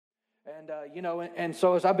And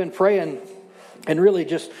so as I've been praying and really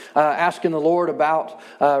just asking the Lord about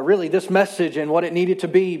really this message and what it needed to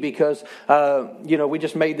be, because, we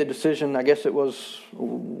just made the decision, I guess it was,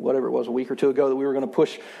 whatever it was, a week or two ago, that we were going to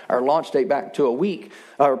push our launch date back to a week,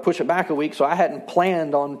 or push it back a week, so I hadn't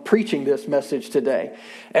planned on preaching this message today.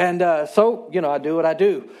 And so I do what I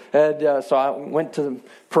do. And so I went to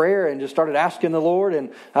prayer and just started asking the Lord,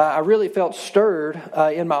 and I really felt stirred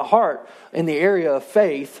in my heart in the area of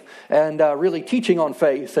faith and really teaching on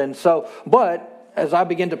faith. And so, but as I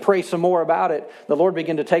began to pray some more about it, the Lord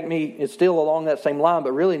began to take me, it's still along that same line,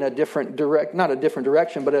 but really in a different not a different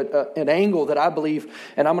direction, but an angle that I believe,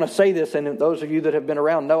 and I'm going to say this, and those of you that have been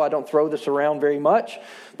around know I don't throw this around very much,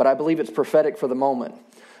 but I believe it's prophetic for the moment.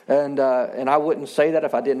 And I wouldn't say that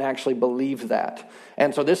if I didn't actually believe that.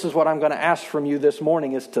 And so this is what I'm going to ask from you this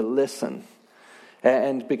morning, is to listen.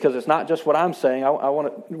 And because it's not just what I'm saying,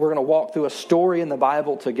 we're going to walk through a story in the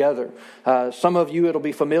Bible together. Some of you it'll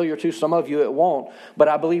be familiar to, some of you it won't. But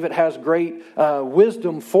I believe it has great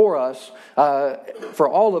wisdom for us, for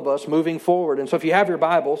all of us moving forward. And so if you have your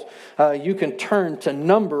Bibles, you can turn to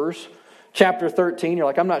Numbers chapter 13. You're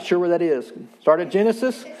like, I'm not sure where that is. Start at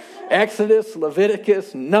Genesis, Exodus,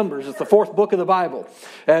 Leviticus, Numbers. It's the fourth book of the Bible.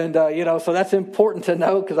 And, so that's important to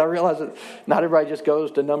know, because I realize that not everybody just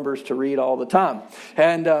goes to Numbers to read all the time.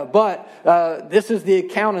 And but this is the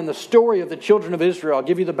account and the story of the children of Israel. I'll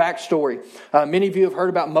give you the backstory. Many of you have heard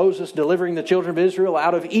about Moses delivering the children of Israel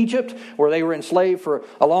out of Egypt, where they were enslaved for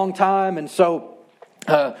a long time. And so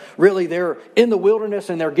really, they're in the wilderness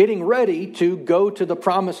and they're getting ready to go to the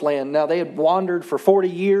promised land. Now, they had wandered for 40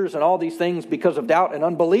 years and all these things because of doubt and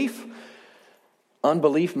unbelief.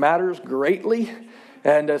 Unbelief matters greatly.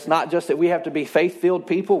 And it's not just that we have to be faith-filled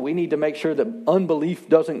people. We need to make sure that unbelief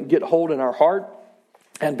doesn't get hold in our heart.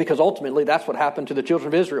 And because ultimately that's what happened to the children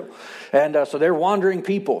of Israel. And so they're wandering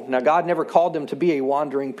people. Now, God never called them to be a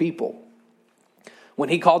wandering people. When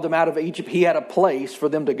he called them out of Egypt, he had a place for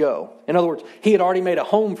them to go. In other words, he had already made a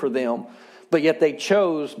home for them, but yet they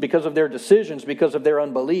chose, because of their decisions, because of their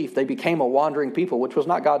unbelief, they became a wandering people, which was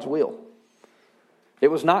not God's will. It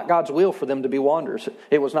was not God's will for them to be wanderers.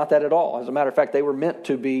 It was not that at all. As a matter of fact, they were meant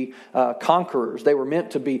to be conquerors. They were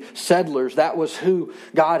meant to be settlers. That was who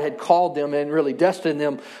God had called them and really destined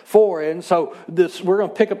them for. And so we're going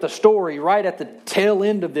to pick up the story right at the tail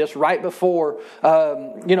end of this, right before,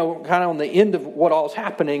 kind of on the end of what all's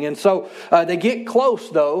happening. And so they get close,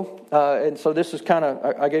 though. And so this is kind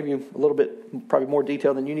of, I gave you a little bit, probably more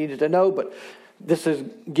detail than you needed to know, but this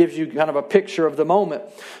gives you kind of a picture of the moment.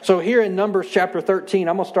 So here in Numbers chapter 13,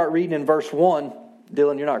 I'm going to start reading in verse 1.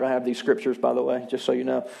 Dylan, you're not going to have these scriptures, by the way, just so you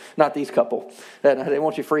know. Not these couple. They didn't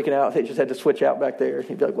want you freaking out. They just had to switch out back there.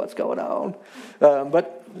 You'd be like, what's going on?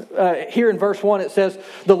 But here in verse 1 it says,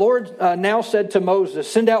 the Lord now said to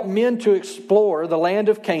Moses, send out men to explore the land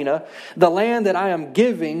of Canaan, the land that I am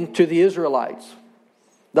giving to the Israelites.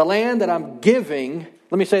 The land that I'm giving,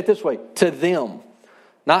 let me say it this way, to them.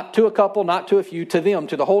 Not to a couple, not to a few, to them,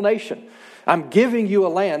 to the whole nation. I'm giving you a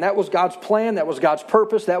land. That was God's plan. That was God's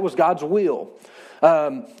purpose. That was God's will.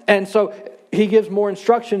 And so he gives more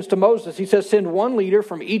instructions to Moses. He says, send one leader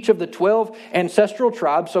from each of the 12 ancestral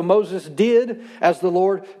tribes. So Moses did as the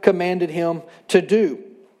Lord commanded him to do.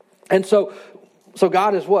 And so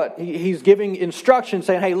God is what? He's giving instructions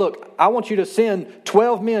saying, hey, look, I want you to send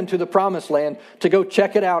 12 men to the promised land to go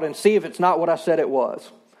check it out and see if it's not what I said it was.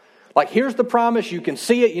 Like, here's the promise. You can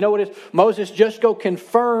see it. You know what it is? Moses, just go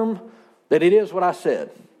confirm that it is what I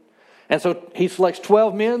said. And so he selects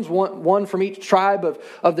 12 men, one from each tribe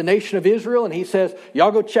of the nation of Israel. And he says,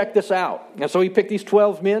 y'all go check this out. And so he picked these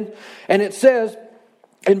 12 men. And it says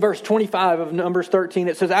in verse 25 of Numbers 13,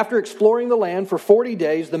 it says, after exploring the land for 40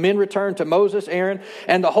 days, the men returned to Moses, Aaron,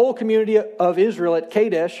 and the whole community of Israel at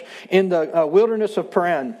Kadesh in the wilderness of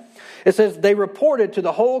Paran. It says they reported to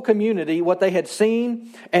the whole community what they had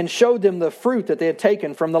seen and showed them the fruit that they had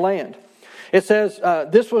taken from the land. It says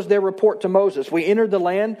this was their report to Moses. We entered the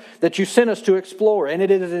land that you sent us to explore, and it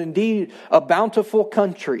is indeed a bountiful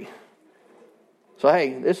country. So,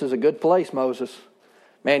 hey, this is a good place, Moses.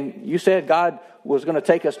 Man, you said God was going to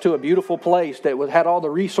take us to a beautiful place that had all the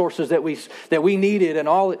resources that we needed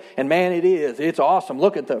and man, it is. It's awesome.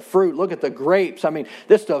 Look at the fruit. Look at the grapes. I mean,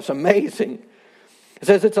 this stuff's amazing. It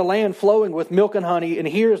says it's a land flowing with milk and honey, and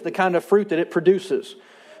here's the kind of fruit that it produces.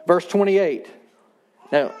 Verse 28.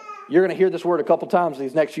 Now, you're going to hear this word a couple times in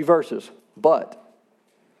these next few verses. But.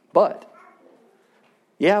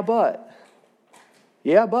 Yeah, but.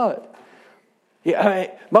 Yeah,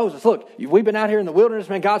 hey, Moses, look, we've been out here in the wilderness,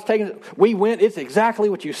 man. God's taken it. We went. It's exactly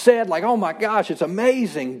what you said. Like, oh my gosh, it's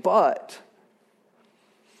amazing. But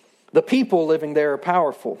the people living there are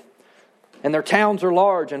powerful. and their towns are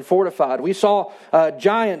large and fortified. We saw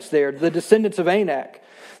giants there, the descendants of Anak.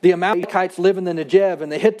 The Amalekites live in the Negev,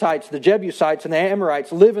 and the Hittites, the Jebusites, and the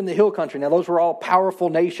Amorites live in the hill country. Now those were all powerful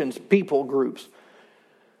nations, people groups.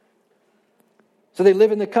 So they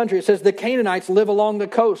live in the country. It says the Canaanites live along the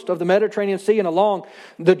coast of the Mediterranean Sea and along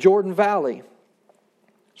the Jordan Valley.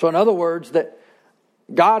 So in other words, that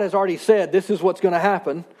God has already said this is what's going to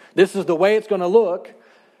happen. This is the way it's going to look.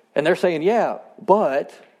 And they're saying, yeah,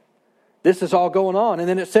 but this is all going on. And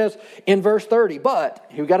then it says in verse 30,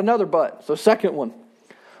 but, we got another but. So second one.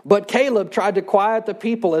 But Caleb tried to quiet the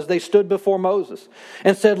people as they stood before Moses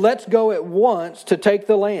and said, let's go at once to take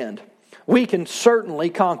the land. We can certainly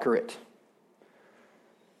conquer it.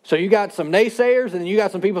 So you got some naysayers and then you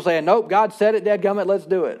got some people saying, nope, God said it, dadgummit, let's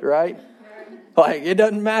do it, right? Like, it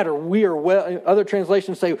doesn't matter. We are well, other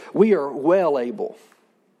translations say we are well able.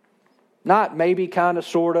 Not maybe, kind of,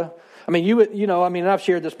 sort of. I mean, I've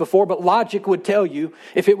shared this before, but logic would tell you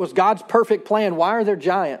if it was God's perfect plan, why are there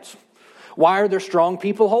giants? Why are there strong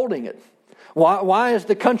people holding it? Why is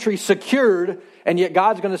the country secured and yet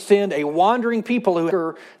God's going to send a wandering people who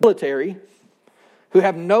are military, who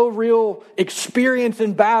have no real experience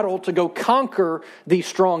in battle to go conquer these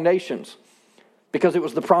strong nations? Because it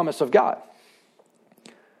was the promise of God.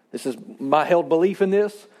 This is my held belief in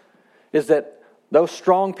this, is that those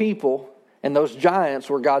strong people and those giants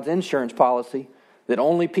were God's insurance policy, that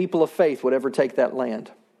only people of faith would ever take that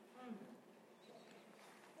land.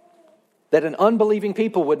 That an unbelieving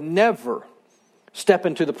people would never step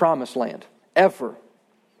into the promised land. Ever.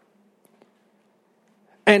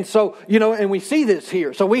 And so, and we see this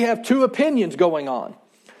here. So we have two opinions going on.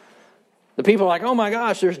 The people are like, oh my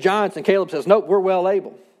gosh, there's giants. And Caleb says, nope, we're well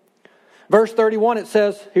able. Verse 31, it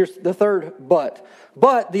says, here's the third but.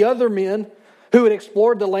 But the other men who had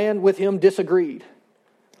explored the land with him disagreed.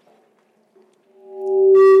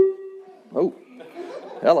 Oh,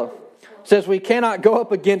 hello. Says we cannot go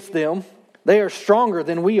up against them. They are stronger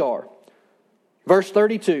than we are. Verse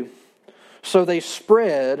 32. So they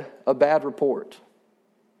spread a bad report.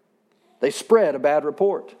 They spread a bad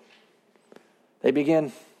report. They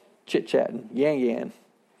began chit-chatting, yan,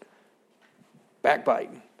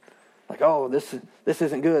 backbiting. Like, oh, this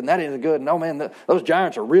isn't good and that isn't good. No, man, those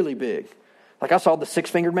giants are really big. Like I saw the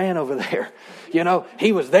six-fingered man over there.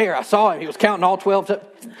 He was there. I saw him. He was counting all 12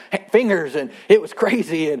 fingers and it was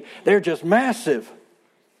crazy and they're just massive.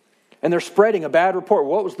 And they're spreading a bad report.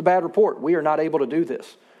 What was the bad report? We are not able to do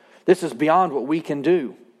this. This is beyond what we can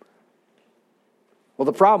do. Well,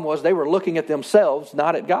 the problem was they were looking at themselves,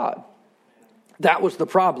 not at God. That was the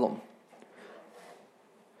problem.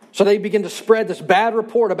 So they begin to spread this bad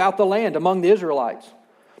report about the land among the Israelites.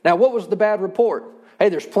 Now, what was the bad report? Hey,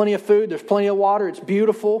 there's plenty of food. There's plenty of water. It's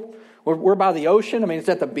beautiful. We're by the ocean. It's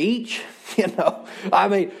at the beach.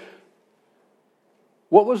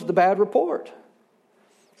 What was the bad report?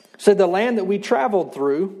 Said the land that we traveled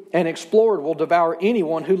through and explored will devour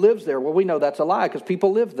anyone who lives there. Well, we know that's a lie because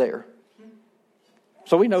people live there.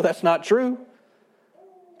 So we know that's not true.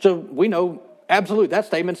 So we know absolutely that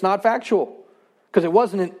statement's not factual because it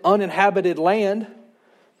wasn't an uninhabited land.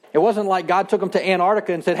 It wasn't like God took them to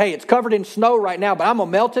Antarctica and said, hey, it's covered in snow right now, but I'm going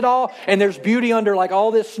to melt it all. And there's beauty under like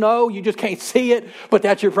all this snow. You just can't see it, but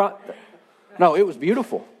that's your problem. No, it was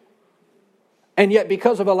beautiful. And yet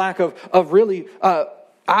because of a lack of really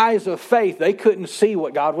eyes of faith, they couldn't see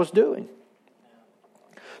what God was doing.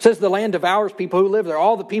 It says the land devours people who live there.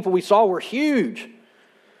 All the people we saw were huge.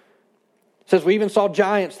 It says we even saw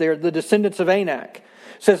giants there, the descendants of Anak.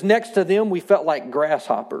 It says next to them we felt like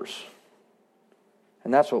grasshoppers.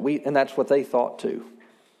 And that's what they thought too.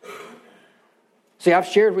 See, I've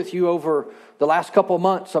shared with you over the last couple of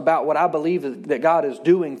months about what I believe that God is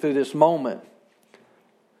doing through this moment.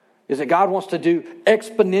 Is that God wants to do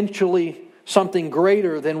exponentially something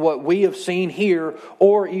greater than what we have seen here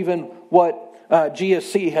or even what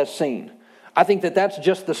GSC has seen. I think that that's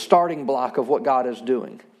just the starting block of what God is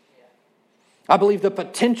doing. I believe the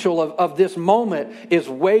potential of this moment is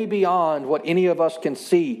way beyond what any of us can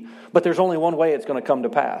see. But there's only one way it's going to come to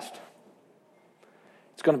pass.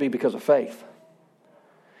 It's going to be because of faith.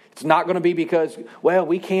 It's not going to be because, well,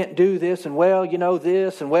 we can't do this and, well,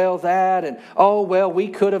 this and, well, that and, oh, well, we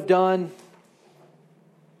could have done.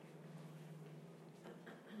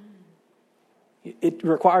 It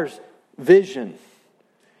requires vision.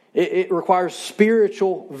 It requires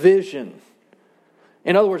spiritual vision.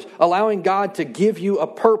 In other words, allowing God to give you a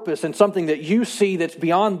purpose and something that you see that's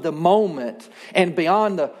beyond the moment and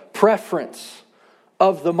beyond the preference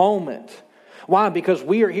of the moment. Why? Because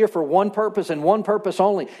we are here for one purpose and one purpose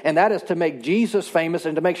only, and that is to make Jesus famous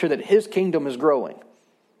and to make sure that His kingdom is growing.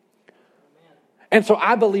 And so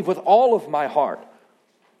I believe with all of my heart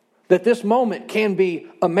that this moment can be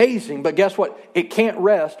amazing, but guess what? It can't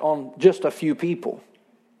rest on just a few people.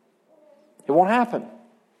 It won't happen.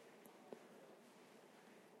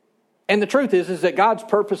 And the truth is that God's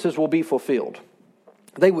purposes will be fulfilled.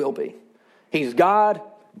 They will be. He's God.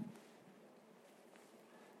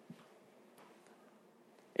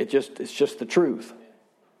 It's just the truth.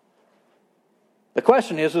 The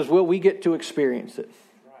question is will we get to experience it?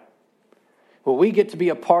 Will we get to be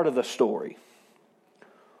a part of the story?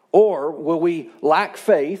 Or will we lack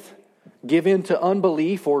faith, give in to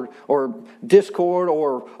unbelief or discord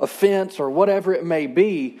or offense or whatever it may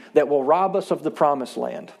be that will rob us of the promised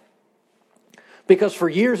land? Because for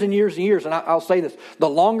years and years and years, and I'll say this, the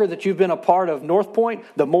longer that you've been a part of North Point,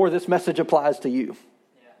 the more this message applies to you.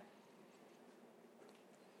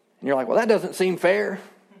 And you're like, well, that doesn't seem fair.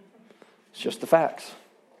 It's just the facts.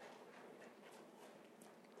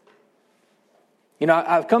 You know,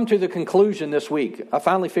 I've come to the conclusion this week. I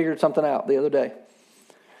finally figured something out the other day.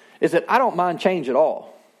 Is that I don't mind change at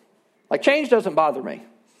all. Like, change doesn't bother me.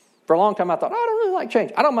 For a long time I thought, I don't really like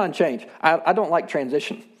change. I don't mind change. I don't like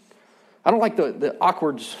transition. I don't like the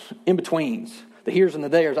awkward in-betweens, the here's and the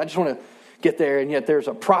there's. I just want to get there, and yet there's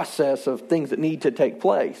a process of things that need to take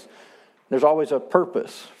place. There's always a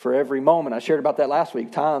purpose for every moment. I shared about that last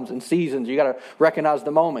week. Times and seasons. You got to recognize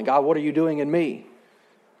the moment. God, what are you doing in me?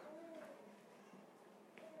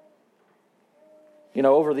 You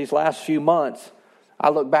know, over these last few months, I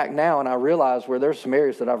look back now and I realize where there's some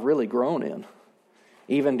areas that I've really grown in,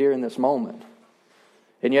 even during this moment.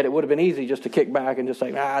 And yet it would have been easy just to kick back and just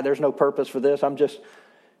say, there's no purpose for this.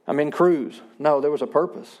 I'm in cruise. No, there was a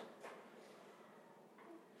purpose.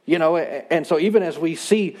 You know, and so even as we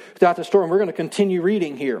see throughout the story, and we're going to continue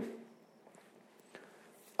reading here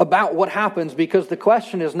about what happens, because the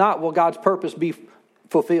question is not, will God's purpose be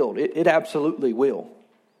fulfilled? It absolutely will.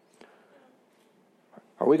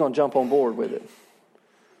 Are we going to jump on board with it?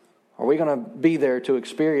 Are we going to be there to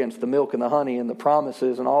experience the milk and the honey and the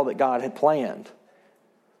promises and all that God had planned?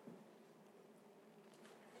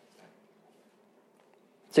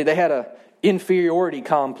 See, they had an inferiority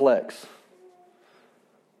complex.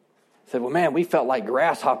 Said, well, man, we felt like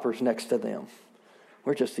grasshoppers next to them.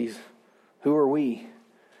 We're just these, who are we?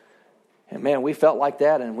 And man, we felt like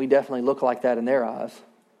that, and we definitely look like that in their eyes.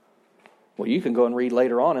 Well, you can go and read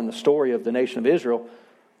later on in the story of the nation of Israel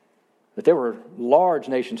that there were large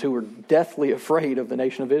nations who were deathly afraid of the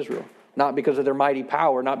nation of Israel. Not because of their mighty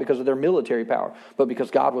power, not because of their military power, but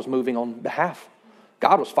because God was moving on behalf.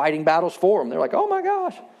 God was fighting battles for them. They're like, oh my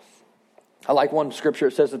gosh. I like one scripture.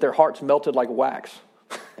 It says that their hearts melted like wax.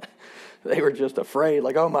 They were just afraid,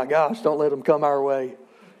 like, oh my gosh, don't let them come our way.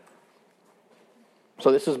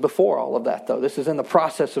 So this is before all of that, though. This is in the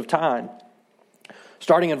process of time.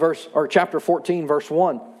 Starting in chapter 14, verse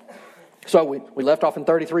 1. So we left off in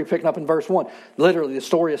 33, picking up in verse 1. Literally, the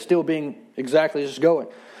story is still being exactly just going.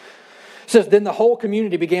 It says, then the whole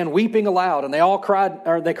community began weeping aloud, and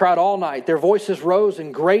they cried all night. Their voices rose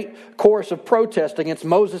in great chorus of protest against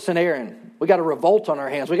Moses and Aaron. We got a revolt on our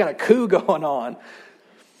hands. We got a coup going on.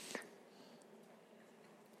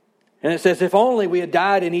 And it says, if only we had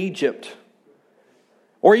died in Egypt,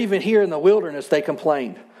 or even here in the wilderness, they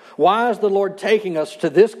complained. Why is the Lord taking us to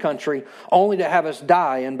this country only to have us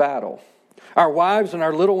die in battle? Our wives and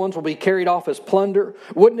our little ones will be carried off as plunder.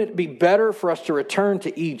 Wouldn't it be better for us to return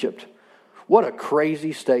to Egypt? What a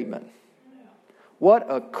crazy statement. What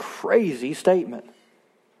a crazy statement.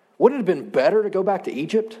 Wouldn't it have been better to go back to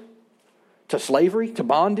Egypt? To slavery? To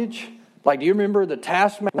bondage? Like, do you remember the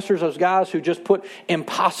taskmasters, those guys who just put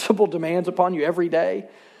impossible demands upon you every day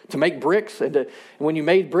to make bricks? And when you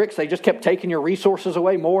made bricks, they just kept taking your resources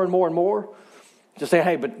away more and more and more. Just say,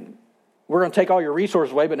 hey, but we're going to take all your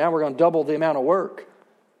resources away, but now we're going to double the amount of work.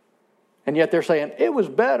 And yet they're saying, it was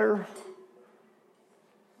better.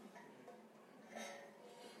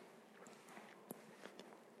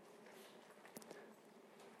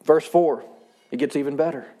 Verse 4, it gets even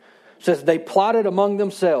better. It says, they plotted among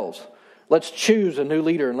themselves, let's choose a new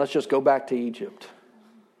leader and let's just go back to Egypt.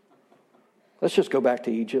 Let's just go back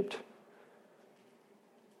to Egypt.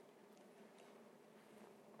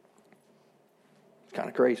 It's kind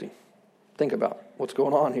of crazy. Think about what's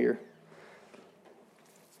going on here.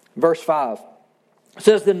 Verse 5. It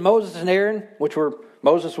says, then Moses and Aaron,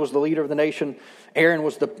 Moses was the leader of the nation, Aaron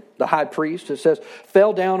was the high priest. It says,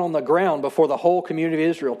 fell down on the ground before the whole community of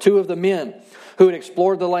Israel. Two of the men who had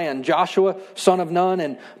explored the land, Joshua, son of Nun,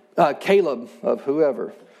 and Caleb, of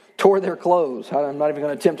whoever, tore their clothes. I'm not even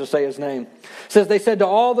going to attempt to say his name. It says, they said to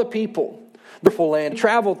all the people, the wonderful land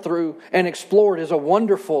traveled through and explored is a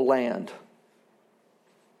wonderful land.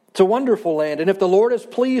 It's a wonderful land, and if the Lord is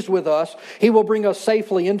pleased with us, He will bring us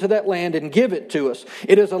safely into that land and give it to us.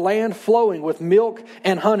 It is a land flowing with milk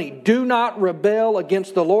and honey. Do not rebel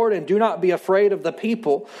against the Lord, and do not be afraid of the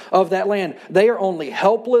people of that land. They are only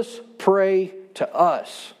helpless prey to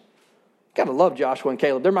us. Gotta love Joshua and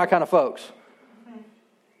Caleb. They're my kind of folks.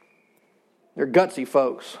 They're gutsy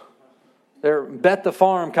folks. They're bet the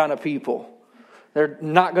farm kind of people. They're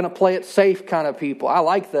not going to play it safe kind of people. I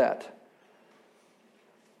like that.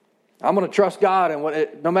 I'm going to trust God,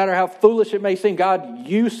 and no matter how foolish it may seem, God,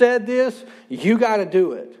 you said this, you got to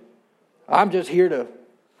do it. I'm just here to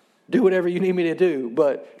do whatever you need me to do,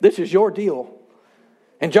 but this is your deal.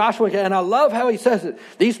 And Joshua, and I love how he says it,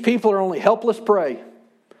 these people are only helpless prey.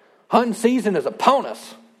 Hunting season is upon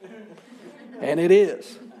us. And it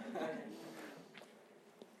is.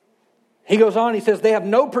 He goes on, he says, they have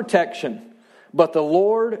no protection, but the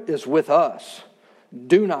Lord is with us.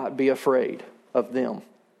 Do not be afraid of them.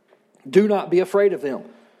 Do not be afraid of them.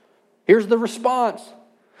 Here's the response.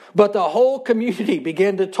 But the whole community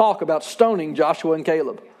began to talk about stoning Joshua and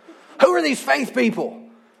Caleb. Who are these faith people?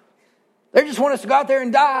 They just want us to go out there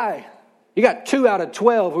and die. You got 2 out of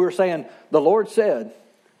 12 who are saying, the Lord said,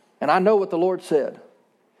 and I know what the Lord said.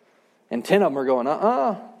 And 10 of them are going,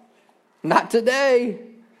 not today.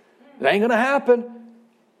 It ain't going to happen.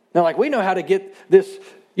 They're like, we know how to get this,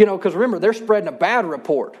 because remember, they're spreading a bad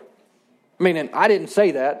report. I mean, and I didn't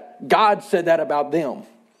say that. God said that about them.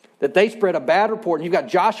 That they spread a bad report. And you've got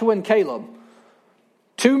Joshua and Caleb,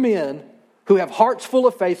 2 men who have hearts full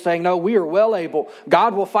of faith saying, no, we are well able.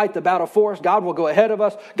 God will fight the battle for us. God will go ahead of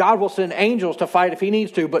us. God will send angels to fight if He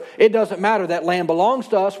needs to. But it doesn't matter. That land belongs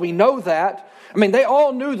to us. We know that. I mean, they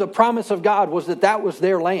all knew the promise of God was that was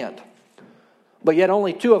their land. But yet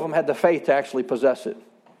only 2 of them had the faith to actually possess it.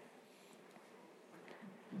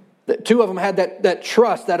 That 2 of them had that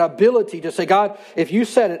trust, that ability to say, God, if you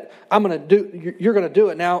said it, you're going to do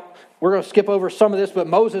it. Now, we're going to skip over some of this, but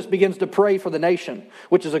Moses begins to pray for the nation,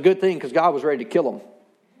 which is a good thing because God was ready to kill them.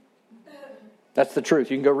 That's the truth.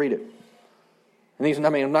 You can go read it.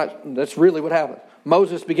 And that's really what happened.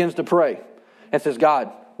 Moses begins to pray and says,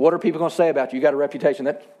 God, what are people going to say about you? You got a reputation.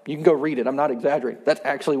 You can go read it. I'm not exaggerating. That's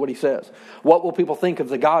actually what he says. What will people think of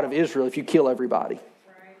the God of Israel if you kill everybody?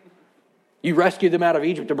 You rescued them out of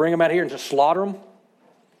Egypt to bring them out here and just slaughter them?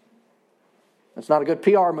 That's not a good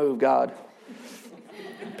PR move, God.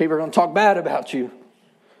 People are going to talk bad about you.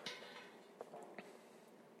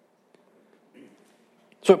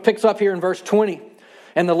 So it picks up here in verse 20.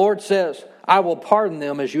 And the Lord says, I will pardon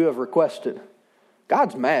them as you have requested.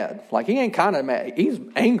 God's mad. Like, he ain't kind of mad. He's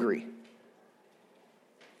angry.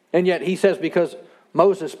 And yet he says, because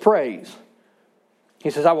Moses prays, he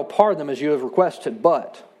says, I will pardon them as you have requested,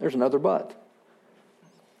 but, there's another but.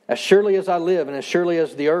 As surely as I live and as surely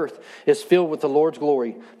as the earth is filled with the Lord's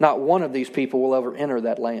glory, not one of these people will ever enter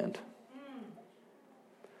that land.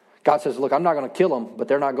 God says, look, I'm not going to kill them, but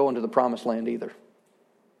they're not going to the promised land either.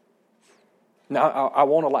 No, I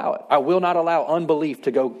won't allow it. I will not allow unbelief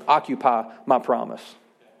to go occupy my promise.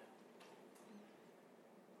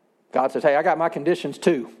 God says, hey, I got my conditions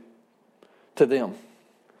too, to them.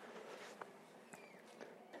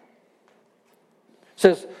 It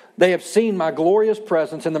says, they have seen my glorious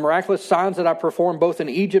presence and the miraculous signs that I performed both in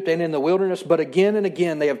Egypt and in the wilderness, but again and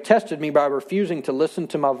again they have tested me by refusing to listen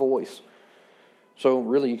to my voice. So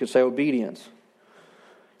really you could say obedience.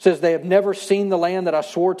 It says they have never seen the land that I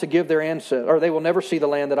swore to give their ancestors, or they will never see the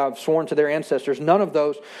land that I've sworn to their ancestors. None of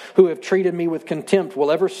those who have treated me with contempt will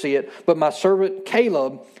ever see it, but my servant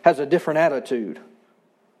Caleb has a different attitude.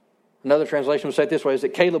 Another translation would say it this way, is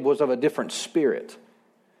that Caleb was of a different spirit.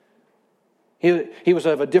 He was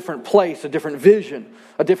of a different place, a different vision,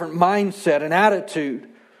 a different mindset and attitude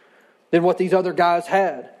than what these other guys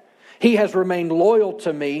had. He has remained loyal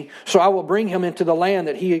to me, so I will bring him into the land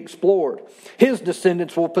that he explored. His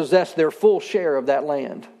descendants will possess their full share of that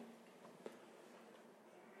land.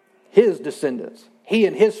 His descendants, he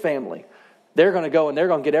and his family, they're going to go and they're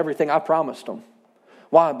going to get everything I promised them.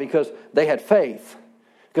 Why? Because they had faith.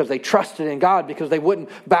 Because they trusted in God, because they wouldn't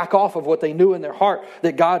back off of what they knew in their heart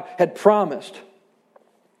that God had promised.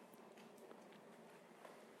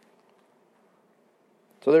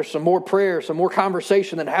 So there's some more prayer, some more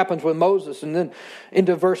conversation that happens with Moses. And then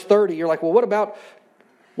into verse 30, you're like, well, what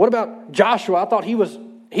about Joshua? I thought he was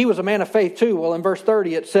a man of faith too. Well, in verse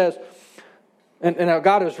 30 it says, and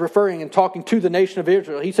God is referring and talking to the nation of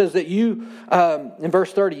Israel. He says that you, in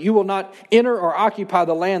verse 30, you will not enter or occupy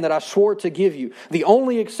the land that I swore to give you. The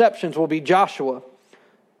only exceptions will be will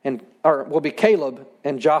be Caleb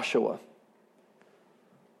and Joshua.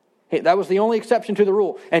 That was the only exception to the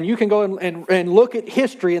rule. And you can go and look at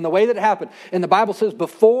history and the way that it happened. And the Bible says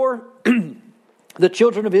before the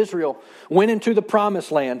children of Israel went into the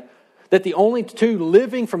promised land, that the only two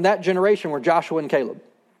living from that generation were Joshua and Caleb.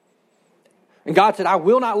 And God said, I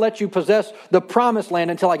will not let you possess the promised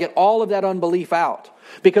land until I get all of that unbelief out.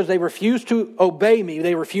 Because they refuse to obey me.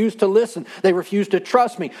 They refuse to listen. They refuse to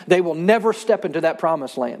trust me. They will never step into that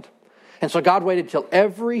promised land. And so God waited till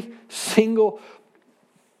every single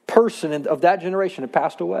person of that generation had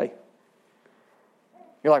passed away.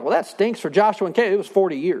 You're like, well, that stinks for Joshua and Caleb. It was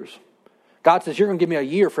 40 years. God says, you're going to give me a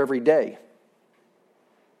year for every day.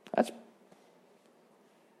 That's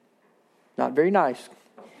not very nice.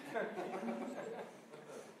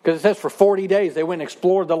 Because it says for 40 days they went and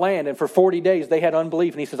explored the land, and for 40 days they had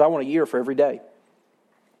unbelief. And he says, I want a year for every day.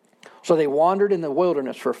 So they wandered in the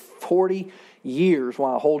wilderness for 40 years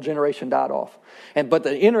while a whole generation died off. But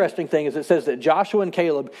the interesting thing is it says that Joshua and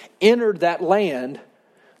Caleb entered that land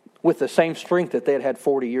with the same strength that they had had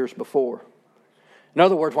 40 years before. In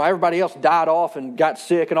other words, while everybody else died off and got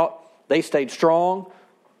sick and all, they stayed strong.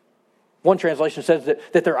 One translation says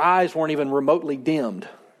that their eyes weren't even remotely dimmed.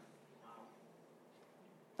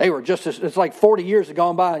 They were just as, it's like 40 years had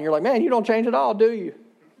gone by and you're like, man, you don't change at all, do you?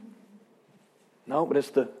 No, but it's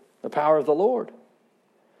the power of the Lord.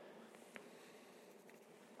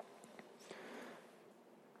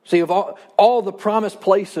 See, of all the promised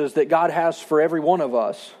places that God has for every one of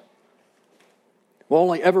us will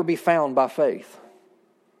only ever be found by faith.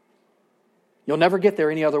 You'll never get there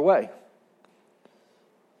any other way.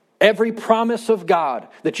 Every promise of God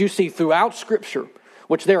that you see throughout Scripture,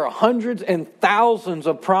 which there are hundreds and thousands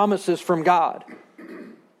of promises from God.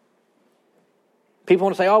 People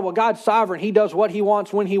want to say, oh, well, God's sovereign. He does what He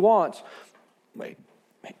wants when He wants. Wait,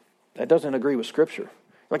 that doesn't agree with Scripture.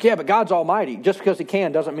 Like, yeah, but God's almighty. Just because He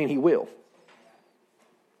can doesn't mean He will.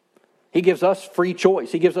 He gives us free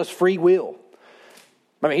choice. He gives us free will.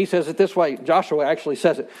 I mean, He says it this way. Joshua actually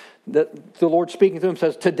says it. That the Lord speaking to him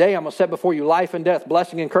says, today I'm going to set before you life and death,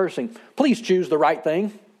 blessing and cursing. Please choose the right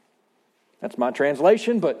thing. That's my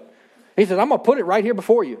translation, but He says, I'm going to put it right here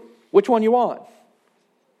before you. Which one you want?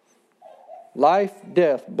 Life,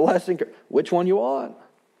 death, blessing. Which one you want?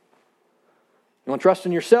 You want to trust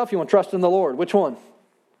in yourself? You want to trust in the Lord? Which one?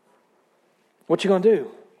 What you going to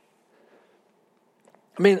do?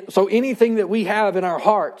 I mean, so anything that we have in our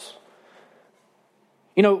hearts,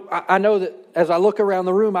 you know, I know that as I look around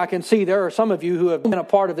the room, I can see there are some of you who have been a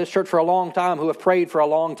part of this church for a long time, who have prayed for a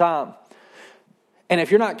long time. And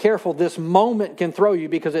if you're not careful, this moment can throw you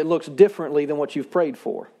because it looks differently than what you've prayed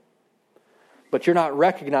for. But you're not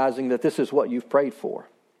recognizing that this is what you've prayed for.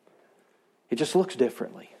 It just looks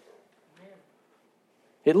differently.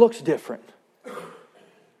 It looks different.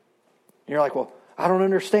 You're like, well, I don't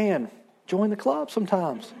understand. Join the club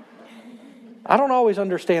sometimes. I don't always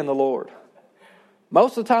understand the Lord.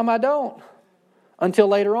 Most of the time I don't. Until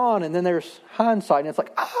later on, and then there's hindsight, and it's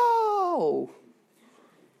like, oh,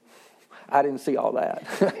 I didn't see all that.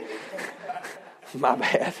 My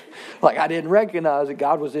bad. Like, I didn't recognize that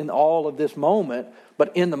God was in all of this moment,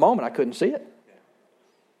 but in the moment I couldn't see it.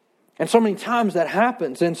 And so many times that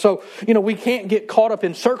happens. And so, you know, we can't get caught up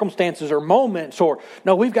in circumstances or moments, or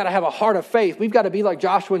no, we've got to have a heart of faith. We've got to be like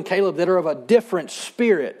Joshua and Caleb that are of a different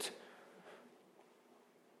spirit.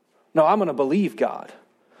 No, I'm going to believe God.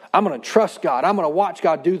 I'm going to trust God. I'm going to watch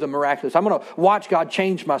God do the miraculous. I'm going to watch God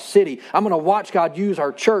change my city. I'm going to watch God use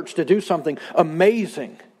our church to do something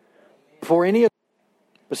amazing. Before any of,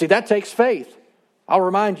 but see, that takes faith. I'll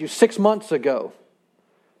remind you, 6 months ago,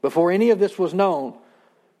 before any of this was known,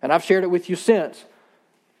 and I've shared it with you since,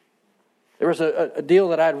 there was a deal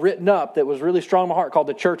that I had written up that was really strong in my heart called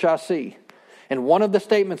The Church I See. And one of the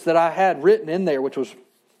statements that I had written in there, which was,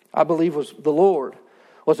 I believe was the Lord,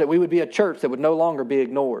 was that we would be a church that would no longer be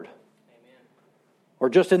ignored. Amen. Or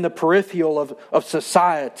just in the peripheral of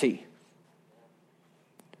society.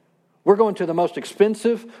 We're going to the most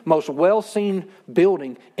expensive, most well-seen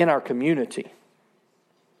building in our community.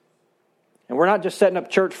 And we're not just setting up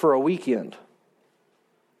church for a weekend.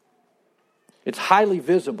 It's highly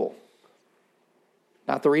visible.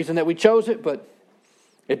 Not the reason that we chose it, but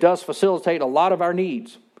it does facilitate a lot of our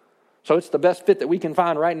needs. So it's the best fit that we can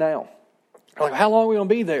find right now. Like, how long are we going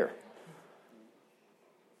to be there?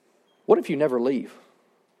 What if you never leave?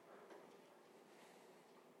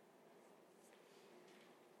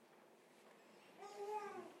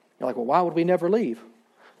 You're like, well, why would we never leave?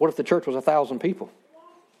 What if the church was 1,000 people?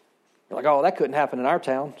 You're like, oh, that couldn't happen in our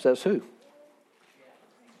town. Says who?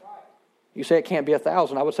 You say it can't be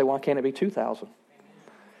 1,000. I would say, why can't it be 2,000? You're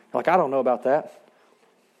like, I don't know about that.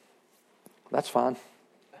 That's fine.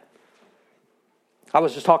 I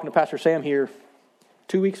was just talking to Pastor Sam here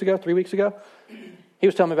 3 weeks ago. He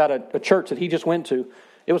was telling me about a church that he just went to.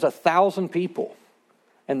 It was 1,000 people,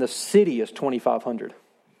 and the city is 2,500.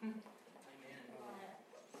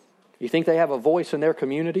 You think they have a voice in their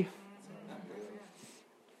community?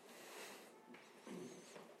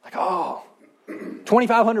 Like,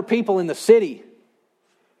 2,500 people in the city.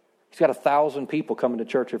 He's got 1,000 people coming to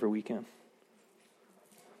church every weekend.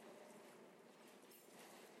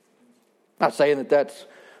 Not saying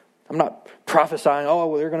I'm not prophesying,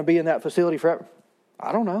 well, they're going to be in that facility forever.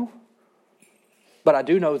 I don't know. But I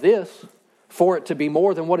do know this. For it to be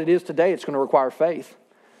more than what it is today, it's going to require faith.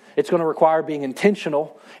 It's going to require being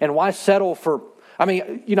intentional. And why settle for,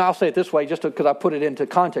 I'll say it this way just because I put it into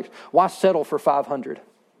context. Why settle for 500?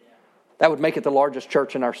 That would make it the largest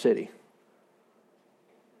church in our city.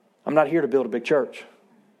 I'm not here to build a big church.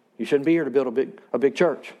 You shouldn't be here to build a big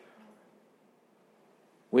church.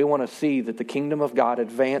 We want to see that the kingdom of God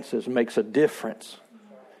advances, makes a difference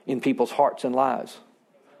in people's hearts and lives.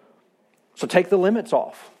 So take the limits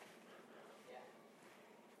off.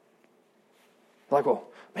 Like, well,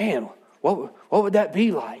 man, what would that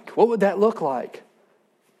be like? What would that look like?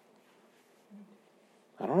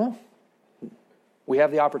 I don't know. We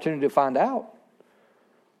have the opportunity to find out.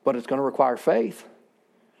 But it's going to require faith.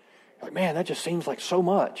 Like, man, that just seems like so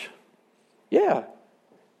much. Yeah.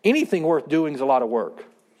 Anything worth doing is a lot of work.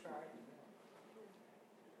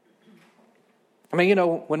 When me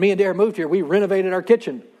and Darren moved here, we renovated our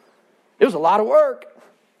kitchen. It was a lot of work.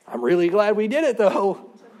 I'm really glad we did it, though.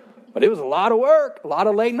 But it was a lot of work, a lot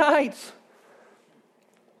of late nights.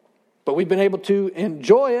 But we've been able to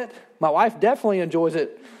enjoy it. My wife definitely enjoys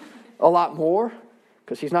it a lot more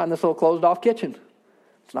because she's not in this little closed-off kitchen.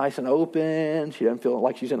 It's nice and open. She doesn't feel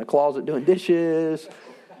like she's in a closet doing dishes.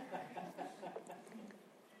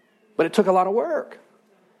 But it took a lot of work.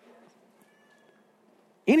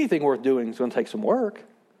 Anything worth doing is going to take some work.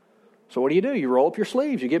 So what do? You roll up your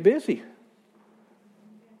sleeves. You get busy.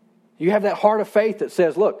 You have that heart of faith that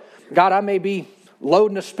says, look, God, I may be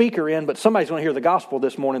loading a speaker in, but somebody's going to hear the gospel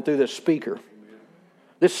this morning through this speaker.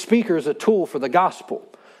 This speaker is a tool for the gospel.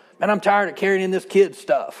 Man, I'm tired of carrying in this kid's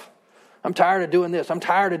stuff. I'm tired of doing this. I'm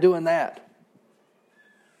tired of doing that.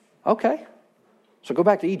 Okay. So go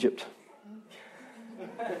back to Egypt.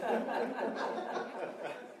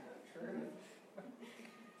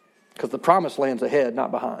 Because the promised land's ahead, not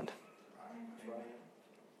behind.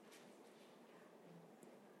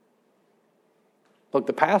 Look,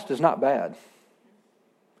 the past is not bad.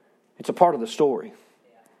 It's a part of the story.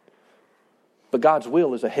 But God's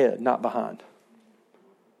will is ahead, not behind.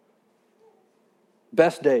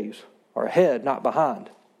 Best days are ahead, not behind.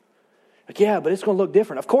 Like, yeah, but it's going to look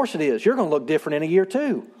different. Of course it is. You're going to look different in a year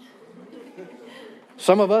too.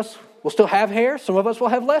 Some of us will still have hair. Some of us will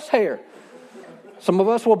have less hair. Some of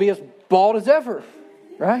us will be as bald as ever,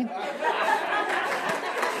 right?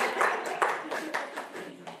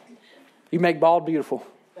 You make bald beautiful.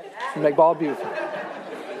 You make bald beautiful.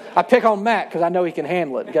 I pick on Matt because I know he can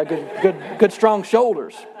handle it. He got good, strong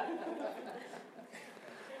shoulders.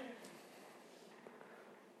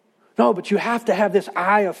 No, but you have to have this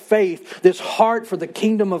eye of faith, this heart for the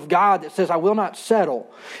kingdom of God that says, I will not settle.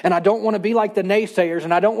 And I don't want to be like the naysayers,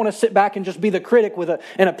 and I don't want to sit back and just be the critic with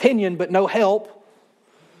an opinion but no help.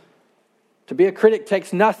 To be a critic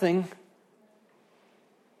takes nothing.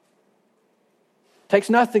 Takes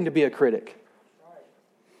nothing to be a critic.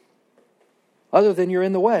 Other than you're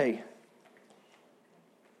in the way.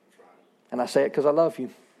 And I say it because I love you.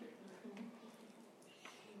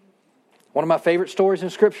 One of my favorite stories in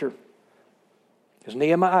Scripture is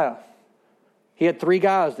Nehemiah. He had 3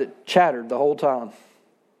 guys that chattered the whole time.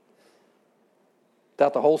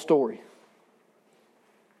 Throughout the whole story.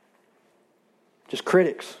 Just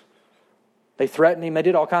critics. They threatened him. They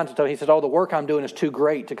did all kinds of stuff. He said, the work I'm doing is too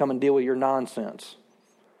great to come and deal with your nonsense.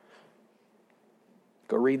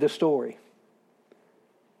 Go read the story.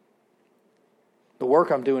 The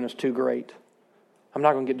work I'm doing is too great. I'm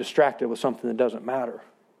not going to get distracted with something that doesn't matter.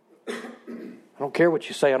 I don't care what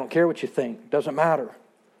you say. I don't care what you think. It doesn't matter.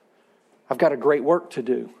 I've got a great work to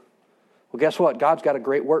do. Well, guess what? God's got a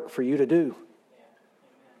great work for you to do.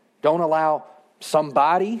 Don't allow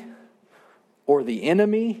somebody or the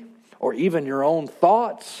enemy or even your own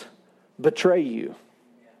thoughts betray you.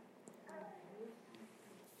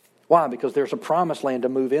 Why? Because there's a promised land to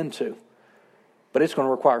move into. But it's going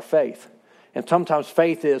to require faith. And sometimes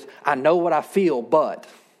faith is, I know what I feel, but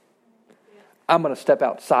I'm going to step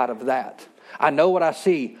outside of that. I know what I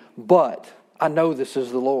see, but I know this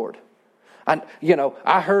is the Lord.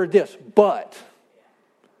 I heard this, but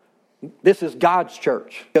this is God's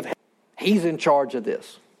church. He's in charge of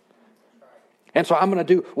this. And so I'm going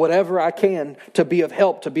to do whatever I can to be of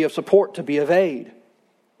help, to be of support, to be of aid.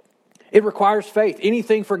 It requires faith.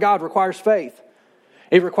 Anything for God requires faith.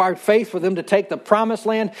 It required faith for them to take the promised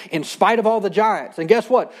land in spite of all the giants. And guess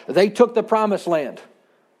what? They took the promised land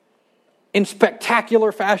in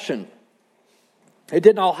spectacular fashion. It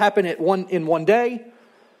didn't all happen in one day.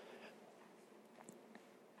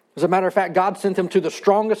 As a matter of fact, God sent them to the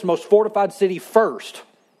strongest, most fortified city first.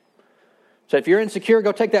 So if you're insecure,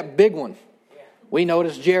 go take that big one. We know it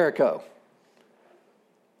as Jericho.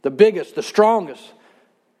 The biggest, the strongest.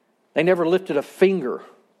 They never lifted a finger.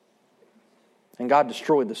 And God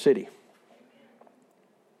destroyed the city.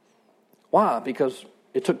 Why? Because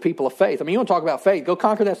it took people of faith. I mean, you want to talk about faith. Go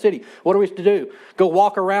conquer that city. What are we to do? Go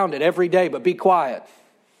walk around it every day, but be quiet.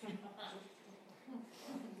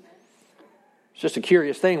 It's just a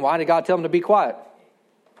curious thing. Why did God tell them to be quiet?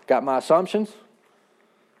 Got my assumptions?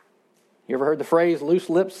 You ever heard the phrase, loose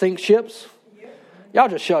lips sink ships? Y'all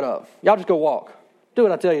just shut up. Y'all just go walk. Do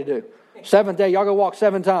what I tell you to do. Seventh day, y'all go walk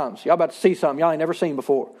 7 times. Y'all about to see something y'all ain't never seen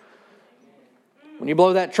before. When you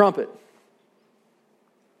blow that trumpet,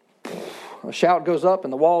 a shout goes up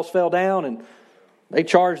and the walls fell down and they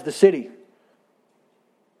charged the city.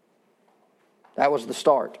 That was the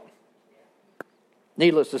start.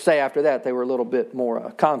 Needless to say, after that, they were a little bit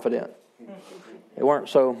more confident. They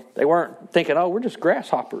weren't thinking, oh, we're just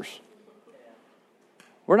grasshoppers.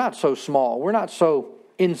 We're not so small. We're not so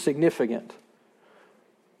insignificant.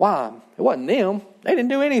 Why? It wasn't them. They didn't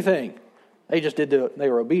do anything. They just they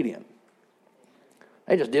were obedient.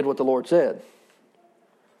 They just did what the Lord said.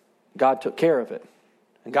 God took care of it.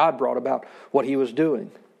 And God brought about what he was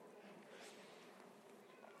doing.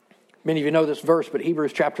 Many of you know this verse, but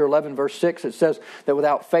Hebrews chapter 11, verse 6, it says that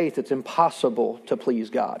without faith it's impossible to please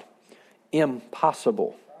God.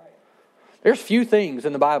 Impossible. There's few things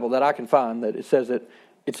in the Bible that I can find that it says that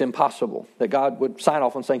it's impossible, that God would sign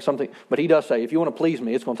off on saying something. But he does say, if you want to please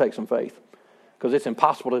me, it's going to take some faith. Because it's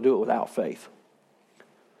impossible to do it without faith.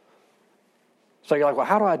 So you're like, well,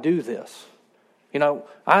 how do I do this? You know,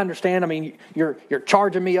 I understand. I mean, you're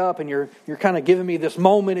charging me up and you're kind of giving me this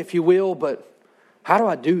moment, if you will. But how do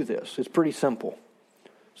I do this? It's pretty simple.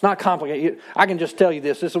 It's not complicated. I can just tell you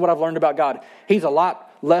this. This is what I've learned about God. He's a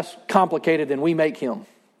lot less complicated than we make him.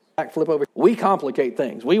 Flip over. We complicate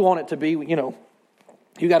things. We want it to be, you know,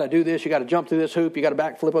 you got to do this. You got to jump through this hoop. You got to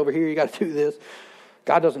backflip over here. You got to do this.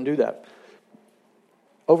 God doesn't do that.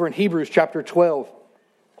 Over in Hebrews chapter 12,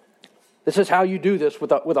 this is how you do this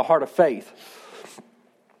with a heart of faith.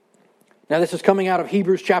 Now, this is coming out of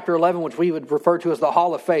Hebrews chapter 11, which we would refer to as the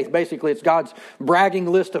Hall of Faith. Basically, it's God's bragging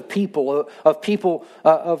list of people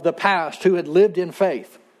of the past who had lived in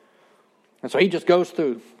faith. And so he just goes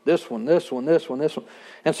through this one, this one, this one, this one.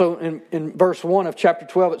 And so in verse 1 of chapter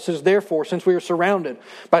 12, it says, therefore, since we are surrounded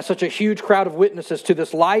by such a huge crowd of witnesses to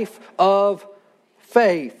this life of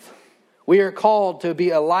faith, we are called to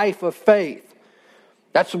be a life of faith.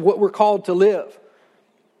 That's what we're called to live.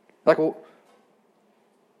 Like, well,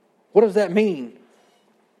 what does that mean?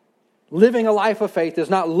 Living a life of faith is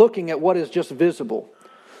not looking at what is just visible,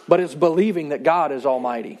 but it's believing that God is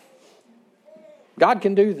almighty. God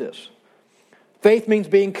can do this. Faith means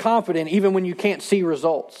being confident even when you can't see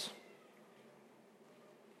results.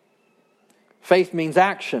 Faith means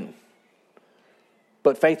action,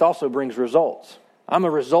 but faith also brings results. I'm a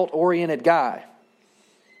result-oriented guy.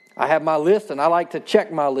 I have my list and I like to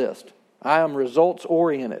check my list. I am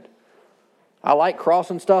results-oriented. I like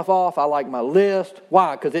crossing stuff off. I like my list.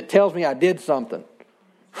 Why? Because it tells me I did something.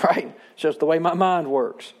 Right? It's just the way my mind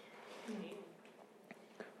works.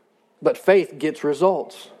 But faith gets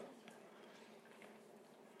results.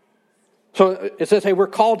 So it says, hey, we're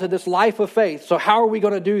called to this life of faith. So how are we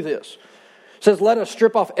going to do this? It says, let us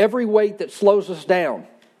strip off every weight that slows us down.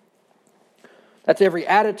 That's every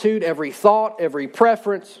attitude, every thought, every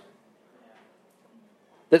preference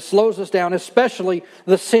that slows us down, especially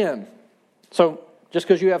the sin. So just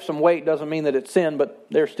because you have some weight doesn't mean that it's sin, but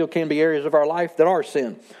there still can be areas of our life that are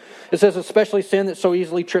sin. It says, especially sin that so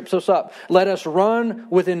easily trips us up. Let us run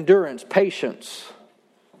with endurance, patience.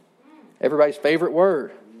 Everybody's favorite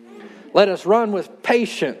word. Let us run with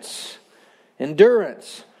patience,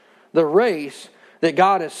 endurance, the race that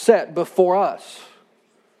God has set before us.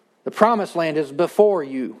 The promised land is before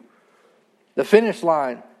you. The finish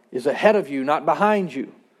line is ahead of you, not behind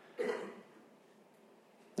you.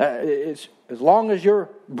 As long as you're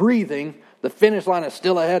breathing, the finish line is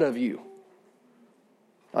still ahead of you.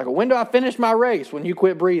 Like, when do I finish my race? When you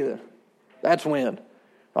quit breathing. That's when.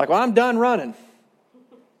 Like, well, I'm done running.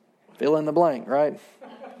 Fill in the blank, right?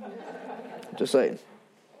 Just saying.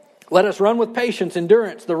 Let us run with patience,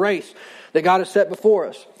 endurance, the race that God has set before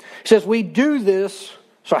us. He says we do this,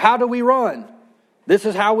 so how do we run? This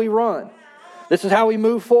is how we run. This is how we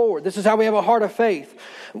move forward. This is how we have a heart of faith.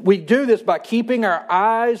 We do this by keeping our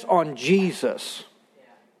eyes on Jesus.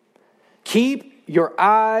 Keep your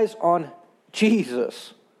eyes on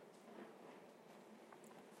Jesus.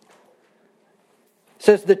 It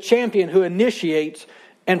says the champion who initiates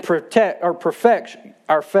and perfects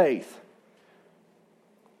our faith.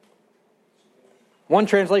 One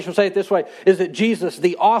translation will say it this way, is that Jesus,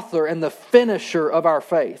 the author and the finisher of our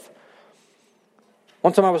faith.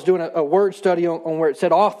 One time I was doing a word study on where it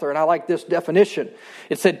said author, and I like this definition.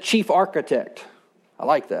 It said chief architect. I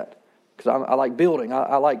like that, because I like building.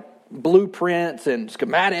 I like blueprints and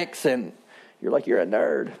schematics, and you're like, you're a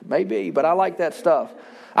nerd. Maybe, but I like that stuff.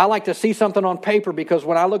 I like to see something on paper, because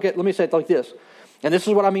when I look at, let me say it like this, and this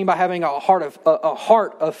is what I mean by having a heart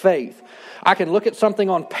of faith. I can look at something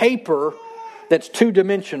on paper that's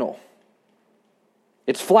two-dimensional.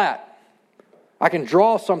 It's flat. I can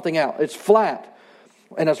draw something out. It's flat.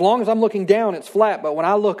 And as long as I'm looking down, it's flat. But when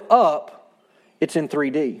I look up, it's in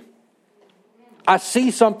 3D. I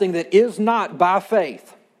see something that is not by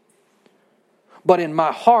faith. But in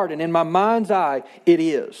my heart and in my mind's eye, it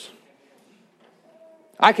is.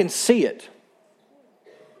 I can see it.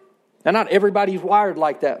 And not everybody's wired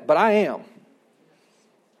like that, but I am.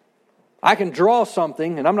 I can draw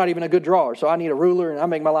something, and I'm not even a good drawer, so I need a ruler, and I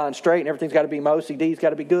make my line straight, and everything's got to be, my OCD's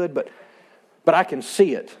got to be good, but I can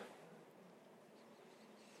see it.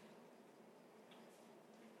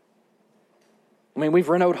 I mean, we've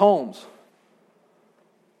renovated homes.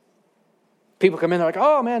 People come in, they're like,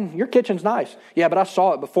 oh man, your kitchen's nice. Yeah, but I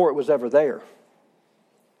saw it before it was ever there.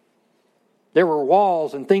 There were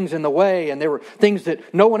walls and things in the way, and there were things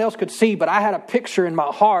that no one else could see, but I had a picture in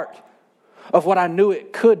my heart of what I knew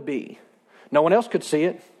it could be. No one else could see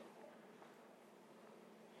it.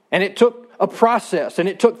 And it took a process, and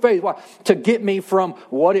it took faith to get me from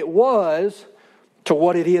what it was to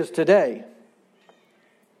what it is today.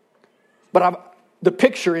 But the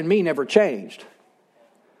picture in me never changed.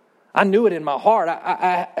 I knew it in my heart.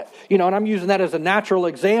 And I'm using that as a natural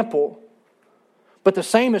example. But the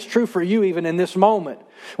same is true for you even in this moment.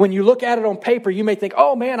 When you look at it on paper, you may think,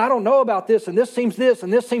 oh man, I don't know about this, and this seems this,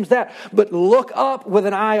 and this seems that. But look up with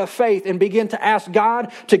an eye of faith and begin to ask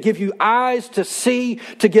God to give you eyes to see,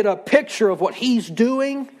 to get a picture of what He's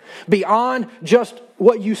doing beyond just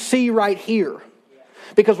what you see right here.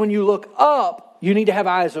 Because when you look up, you need to have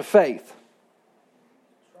eyes of faith.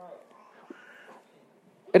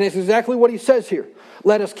 And it's exactly what he says here.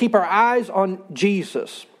 Let us keep our eyes on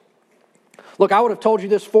Jesus. Look, I would have told you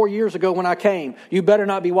this 4 years ago when I came. You better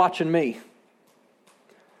not be watching me.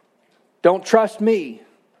 Don't trust me.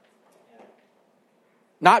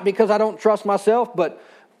 Not because I don't trust myself, but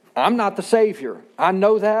I'm not the Savior. I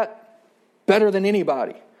know that better than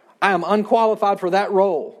anybody. I am unqualified for that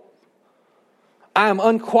role. I am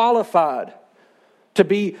unqualified to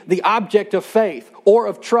be the object of faith or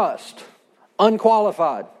of trust.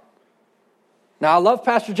 Unqualified. Now, I love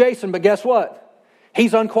Pastor Jason, but guess what?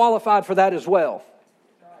 He's unqualified for that as well.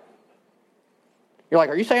 You're like,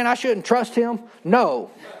 are you saying I shouldn't trust him?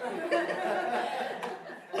 No.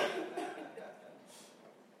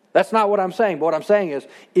 That's not what I'm saying. But what I'm saying is,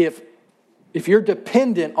 if you're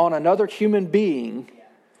dependent on another human being,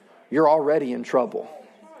 you're already in trouble.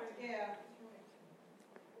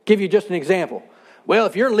 Give you just an example. Well,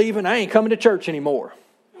 if you're leaving, I ain't coming to church anymore.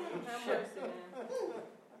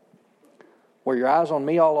 Were your eyes on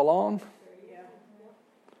me all along?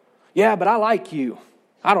 Yeah, but I like you.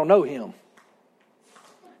 I don't know him.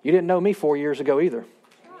 You didn't know me 4 years ago either.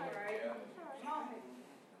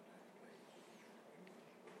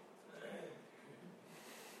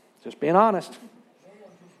 Just being honest.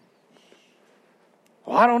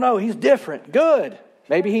 Well, I don't know. He's different. Good.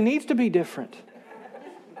 Maybe he needs to be different.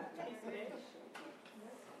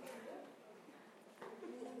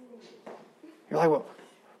 You're like, well,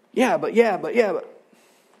 yeah, but.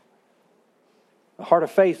 The heart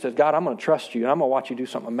of faith says, God, I'm going to trust you and I'm going to watch you do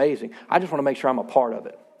something amazing. I just want to make sure I'm a part of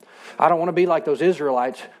it. I don't want to be like those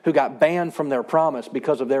Israelites who got banned from their promise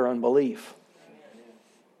because of their unbelief.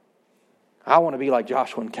 I want to be like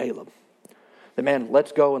Joshua and Caleb. The man,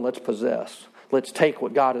 let's go and let's possess. Let's take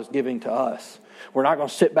what God is giving to us. We're not going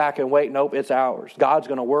to sit back and wait. Nope, it's ours. God's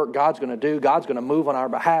going to work. God's going to do. God's going to move on our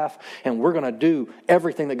behalf. And we're going to do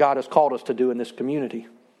everything that God has called us to do in this community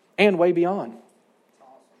and way beyond.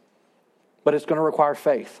 But it's going to require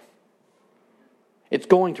faith. It's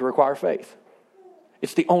going to require faith.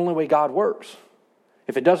 It's the only way God works.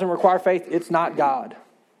 If it doesn't require faith, it's not God.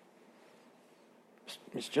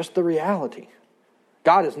 It's just the reality.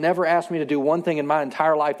 God has never asked me to do one thing in my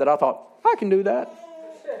entire life that I thought, I can do that.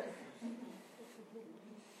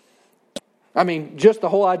 I mean, just the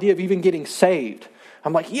whole idea of even getting saved.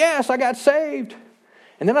 I'm like, yes, I got saved.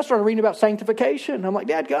 And then I started reading about sanctification. I'm like,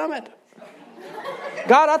 dadgummit.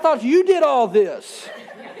 God, I thought you did all this.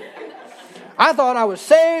 I thought I was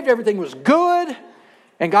saved. Everything was good.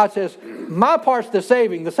 And God says, my part's the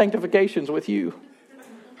saving. The sanctification's with you.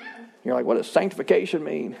 You're like, what does sanctification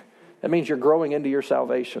mean? That means you're growing into your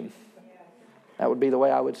salvation. That would be the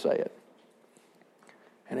way I would say it.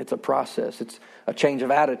 And it's a process. It's a change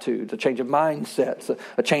of attitudes, a change of mindsets,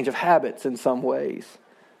 a change of habits in some ways.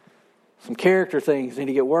 Some character things need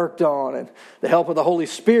to get worked on, and the help of the Holy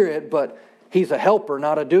Spirit, but He's a helper,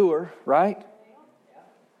 not a doer, right?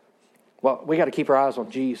 Well, we got to keep our eyes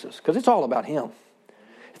on Jesus, because it's all about Him.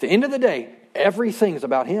 At the end of the day, everything's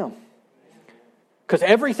about Him. Because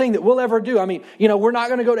everything that we'll ever do, I mean, we're not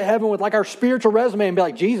going to go to heaven with like our spiritual resume and be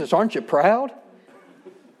like, Jesus, aren't you proud?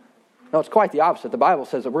 No, it's quite the opposite. The Bible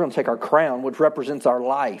says that we're going to take our crown, which represents our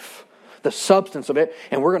life, the substance of it,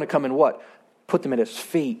 and we're going to come and what? Put them at His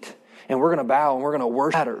feet. And we're going to bow and we're going to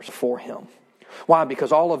worship for Him. Why?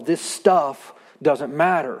 Because all of this stuff doesn't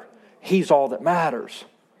matter. He's all that matters.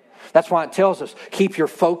 That's why it tells us, keep your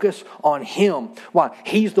focus on Him. Why?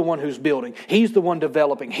 He's the one who's building. He's the one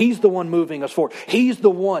developing. He's the one moving us forward. He's the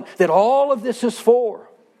one that all of this is for.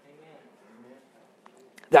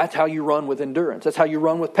 That's how you run with endurance. That's how you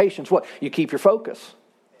run with patience. What? You keep your focus.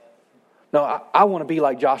 No, I want to be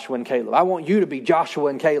like Joshua and Caleb. I want you to be Joshua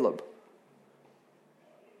and Caleb.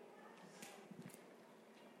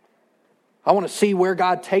 I want to see where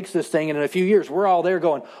God takes this thing, and in a few years, we're all there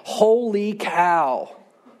going, holy cow.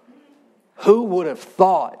 Who would have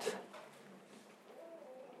thought?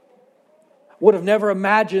 Would have never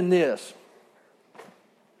imagined this.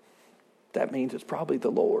 That means it's probably the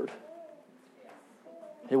Lord.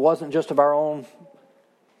 It wasn't just of our own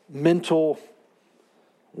mental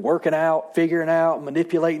working out, figuring out,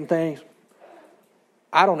 manipulating things.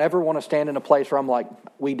 I don't ever want to stand in a place where I'm like,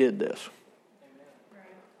 we did this.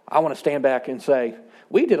 I want to stand back and say,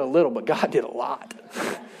 we did a little, but God did a lot.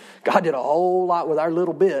 God did a whole lot with our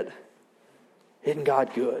little bit. Isn't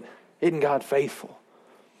God good? Isn't God faithful?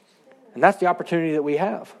 And that's the opportunity that we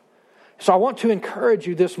have. So I want to encourage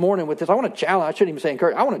you this morning with this. I want to challenge, I shouldn't even say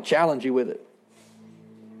encourage, I want to challenge you with it.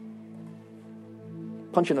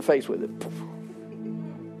 Punch you in the face with it.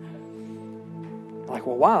 Like,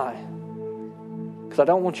 well, why? Because I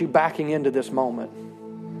don't want you backing into this moment.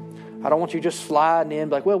 I don't want you just sliding in,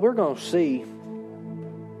 like, well, we're going to see.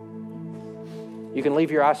 You can leave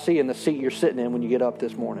your I see in the seat you're sitting in when you get up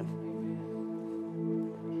this morning.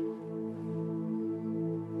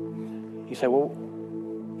 You say, well,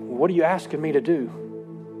 what are you asking me to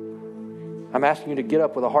do? I'm asking you to get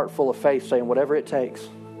up with a heart full of faith, saying, whatever it takes.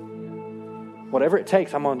 Whatever it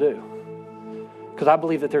takes, I'm going to do. Because I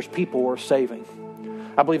believe that there's people worth saving.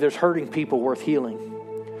 I believe there's hurting people worth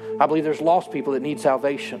healing. I believe there's lost people that need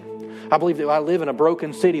salvation. I believe that I live in a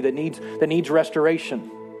broken city that needs restoration.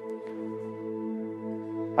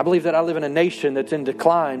 I believe that I live in a nation that's in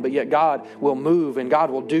decline, but yet God will move and God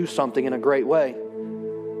will do something in a great way.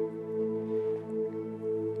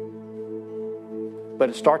 But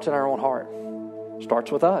it starts in our own heart. It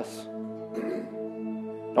starts with us.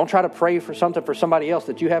 Don't try to pray for something for somebody else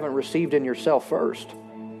that you haven't received in yourself first.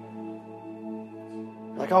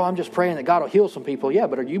 Like, oh, I'm just praying that God will heal some people. Yeah,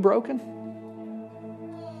 but are you broken?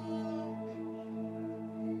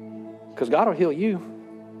 Because God will heal you.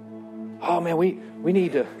 Oh, man, we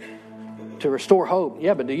need to restore hope.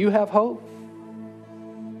 Yeah, but do you have hope?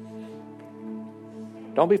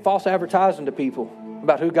 Don't be false advertising to people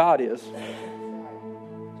about who God is.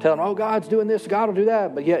 Tell them, oh, God's doing this, God will do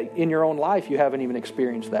that. But yet in your own life, you haven't even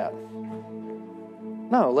experienced that.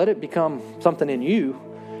 No, let it become something in you.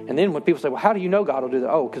 And then when people say, well, how do you know God will do that?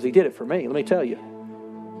 Oh, because He did it for me. Let me tell you.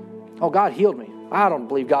 Oh, God healed me. I don't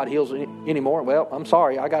believe God heals anymore. Well, I'm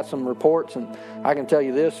sorry. I got some reports and I can tell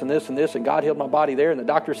you this and this and this. And God healed my body there. And the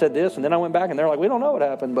doctor said this. And then I went back and they're like, we don't know what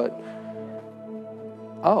happened. But,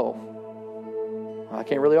 I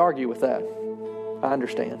can't really argue with that. I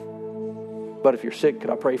understand. But if you're sick, could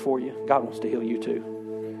I pray for you? God wants to heal you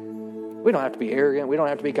too. We don't have to be arrogant. We don't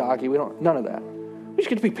have to be cocky. None of that. We just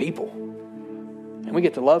get to be people. And we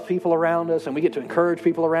get to love people around us, and we get to encourage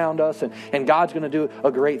people around us, and God's going to do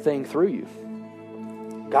a great thing through you.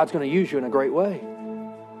 God's going to use you in a great way,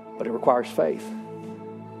 but it requires faith.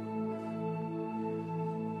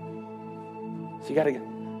 So you got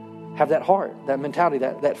to have that heart, that mentality,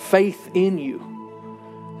 that faith in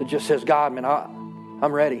you that just says, God, man,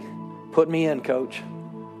 I'm ready. Put me in, Coach.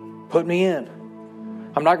 Put me in.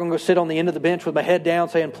 I'm not going to go sit on the end of the bench with my head down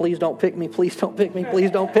saying, please don't pick me, please don't pick me,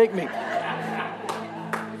 please don't pick me.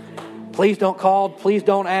 Please don't call, please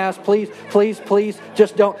don't ask, please,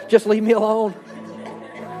 just leave me alone.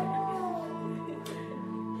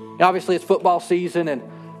 Obviously, it's football season, and,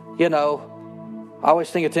 I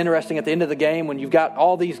always think it's interesting at the end of the game when you've got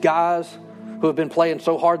all these guys who have been playing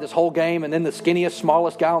so hard this whole game, and then the skinniest,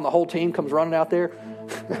 smallest guy on the whole team comes running out there.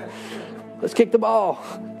 Let's kick the ball.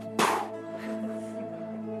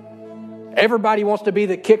 Everybody wants to be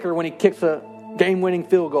the kicker when he kicks a game-winning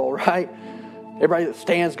field goal, right? Everybody that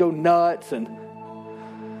stands go nuts, and,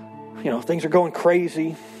 things are going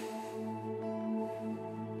crazy.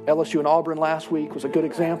 LSU and Auburn last week was a good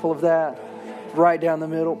example of that. Right down the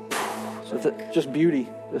middle. So it's just beauty.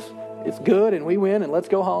 It's good, and we win, and let's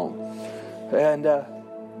go home. And,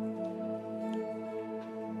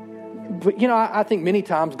 but, I think many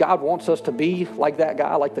times God wants us to be like that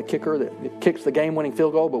guy, like the kicker that kicks the game-winning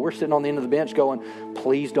field goal, but we're sitting on the end of the bench going,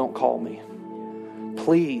 please don't call me.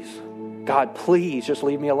 Please, God, please just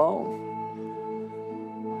leave me alone.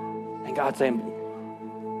 And God's saying,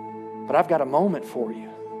 but I've got a moment for you.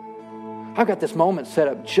 I've got this moment set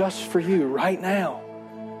up just for you right now.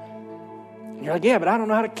 And you're like, yeah, but I don't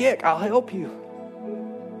know how to kick. I'll help you.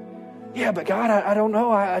 Yeah, but God, I don't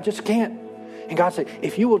know. I just can't. And God said,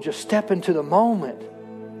 if you will just step into the moment,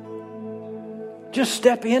 just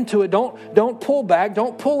step into it. Don't pull back.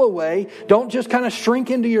 Don't pull away. Don't just kind of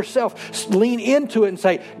shrink into yourself. Lean into it and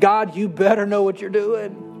say, God, you better know what you're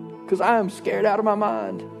doing, because I am scared out of my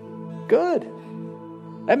mind. Good.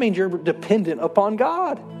 That means you're dependent upon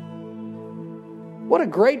God. What a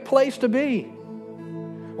great place to be.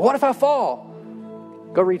 What if I fall?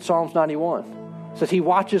 Go read Psalms 91. It says he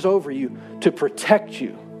watches over you to protect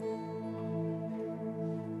you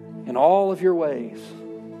in all of your ways.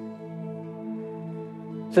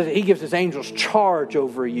 It says that he gives his angels charge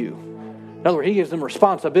over you. In other words, he gives them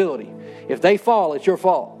responsibility. If they fall, it's your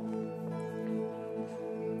fault.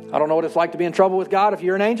 I don't know what it's like to be in trouble with God if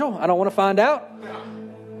you're an angel. I don't want to find out.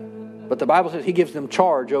 But the Bible says he gives them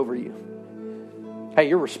charge over you. Hey,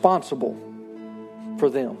 you're responsible for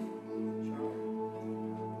them.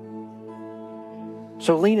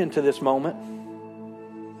 So lean into this moment.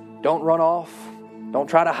 Don't run off. Don't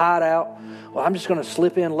try to hide out. Well, I'm just going to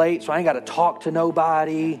slip in late, so I ain't got to talk to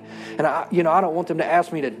nobody. And I don't want them to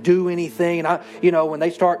ask me to do anything. And when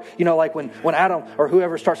they start, like when Adam or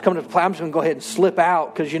whoever starts coming to the play, I'm just going to go ahead and slip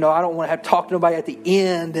out because, I don't want to have to talk to nobody at the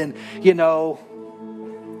end. And,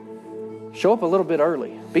 show up a little bit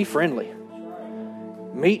early. Be friendly.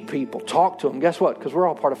 Meet people. Talk to them. Guess what? Because we're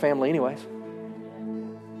all part of family anyways.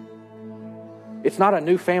 It's not a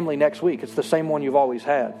new family next week. It's the same one you've always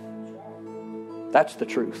had. That's the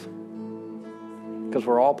truth. Because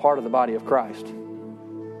we're all part of the body of Christ.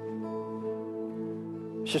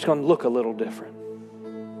 It's just going to look a little different.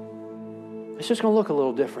 It's just going to look a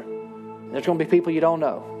little different. There's going to be people you don't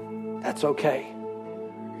know. That's okay.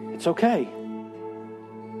 It's okay.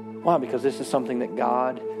 Why? Because this is something that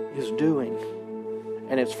God is doing.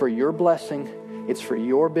 And it's for your blessing. It's for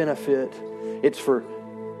your benefit. It's for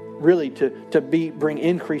really to bring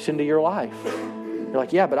increase into your life. You're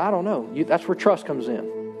like, yeah, but I don't know. That's where trust comes in.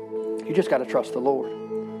 You just got to trust the Lord.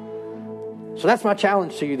 So that's my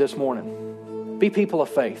challenge to you this morning. Be people of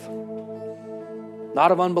faith.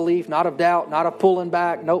 Not of unbelief, not of doubt, not of pulling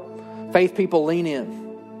back. Nope. Faith people lean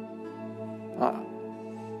in.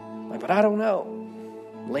 But I don't know.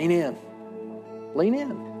 Lean in. Lean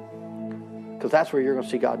in. Because that's where you're going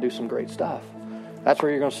to see God do some great stuff. That's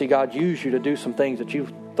where you're going to see God use you to do some things that you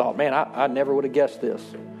thought, man, I never would have guessed this.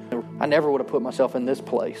 I never would have put myself in this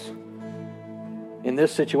place, in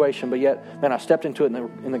this situation. But yet, man, I stepped into it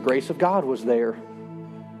and the grace of God was there.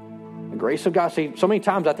 The grace of God. See, so many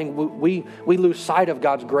times I think we lose sight of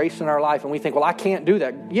God's grace in our life and we think, well, I can't do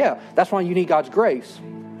that. Yeah, that's why you need God's grace.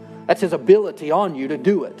 That's his ability on you to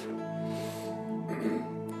do it.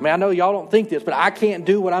 I mean, I know y'all don't think this, but I can't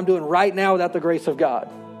do what I'm doing right now without the grace of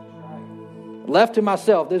God. Left to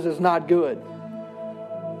myself, this is not good.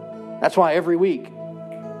 That's why every week,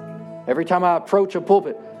 every time I approach a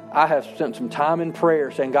pulpit, I have spent some time in prayer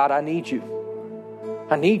saying, God, I need you.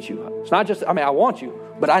 I need you. It's not just, I want you,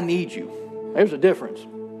 but I need you. There's a difference.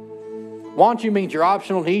 Want you means you're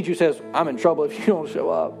optional. Need you says, I'm in trouble if you don't show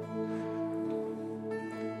up.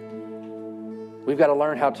 We've got to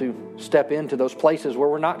learn how to step into those places where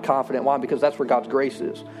we're not confident. Why? Because that's where God's grace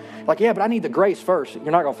is. Like, yeah, but I need the grace first. You're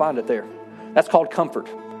not going to find it there. That's called comfort.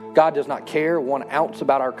 God does not care 1 ounce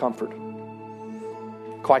about our comfort.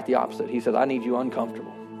 Quite the opposite. He says, I need you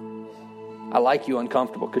uncomfortable. I like you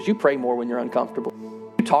uncomfortable because you pray more when you're uncomfortable.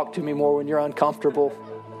 You talk to me more when you're uncomfortable.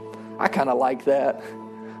 I kind of like that.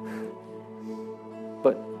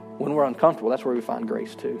 when we're uncomfortable, that's where we find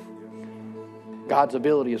grace too. God's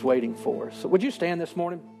ability is waiting for us. So would you stand this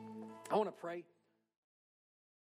morning? I want to pray.